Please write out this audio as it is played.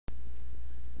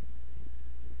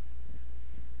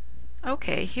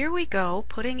Okay, here we go,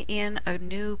 putting in a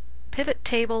new pivot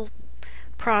table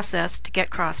process to get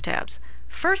crosstabs.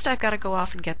 First, I've got to go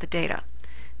off and get the data.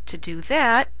 To do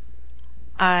that,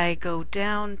 I go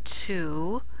down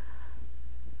to,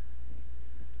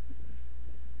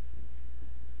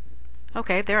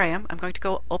 okay, there I am. I'm going to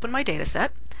go open my data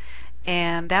set,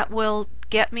 and that will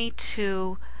get me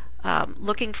to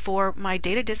looking for my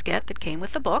data diskette that came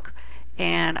with the book,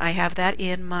 and I have that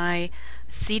in my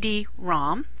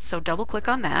CD-ROM, so double click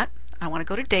on that. I want to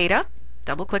go to data,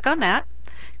 double click on that,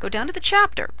 go down to the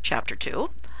chapter 2.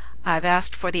 I've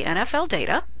asked for the NFL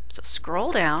data, so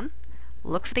scroll down,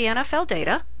 look for the NFL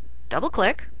data, double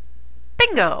click,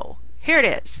 bingo! Here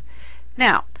it is.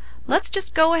 Now, let's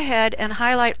just go ahead and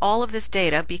highlight all of this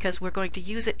data because we're going to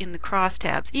use it in the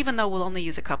crosstabs, even though we'll only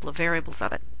use a couple of variables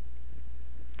of it.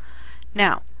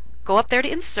 Now, go up there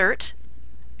to Insert,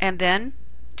 and then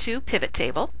to Pivot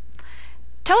Table.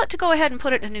 Tell it to go ahead and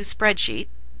put it in a new spreadsheet,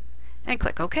 and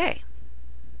click OK.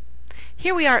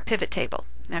 Here we are at Pivot Table.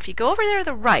 Now if you go over there to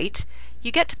the right,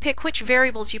 you get to pick which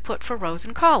variables you put for rows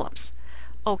and columns.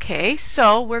 Okay,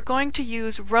 so we're going to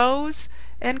use rows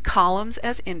and columns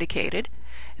as indicated,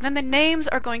 and then the names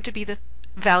are going to be the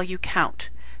value count.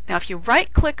 Now if you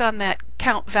right-click on that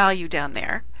count value down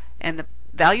there, and the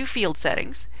value field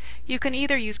settings, you can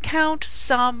either use count,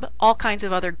 sum, all kinds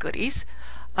of other goodies.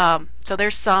 So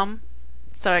there's sum,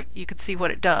 so you can see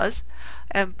what it does.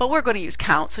 But we're going to use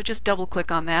count, so just double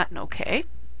click on that and OK.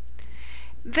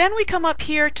 Then we come up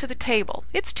here to the table.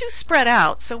 It's too spread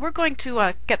out, so we're going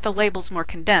to get the labels more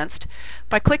condensed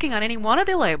by clicking on any one of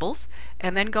the labels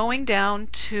and then going down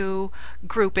to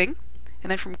grouping. And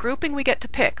then from grouping we get to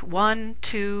pick 1,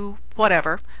 2,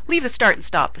 whatever. Leave the start and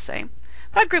stop the same.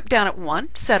 But I've grouped down at 1,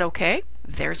 said OK.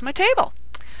 There's my table.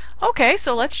 Okay,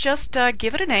 so let's just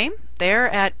give it a name. There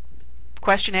at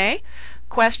question A.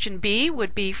 Question B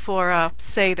would be for,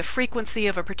 say, the frequency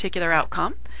of a particular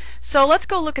outcome. So let's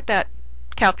go look at that,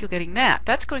 calculating that.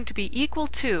 That's going to be equal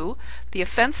to the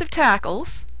offensive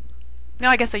tackles,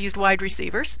 now I guess I used wide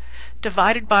receivers,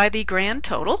 divided by the grand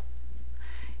total.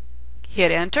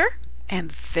 Hit enter,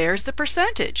 and there's the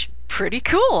percentage. Pretty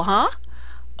cool, huh?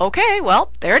 Okay,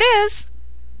 well, there it is.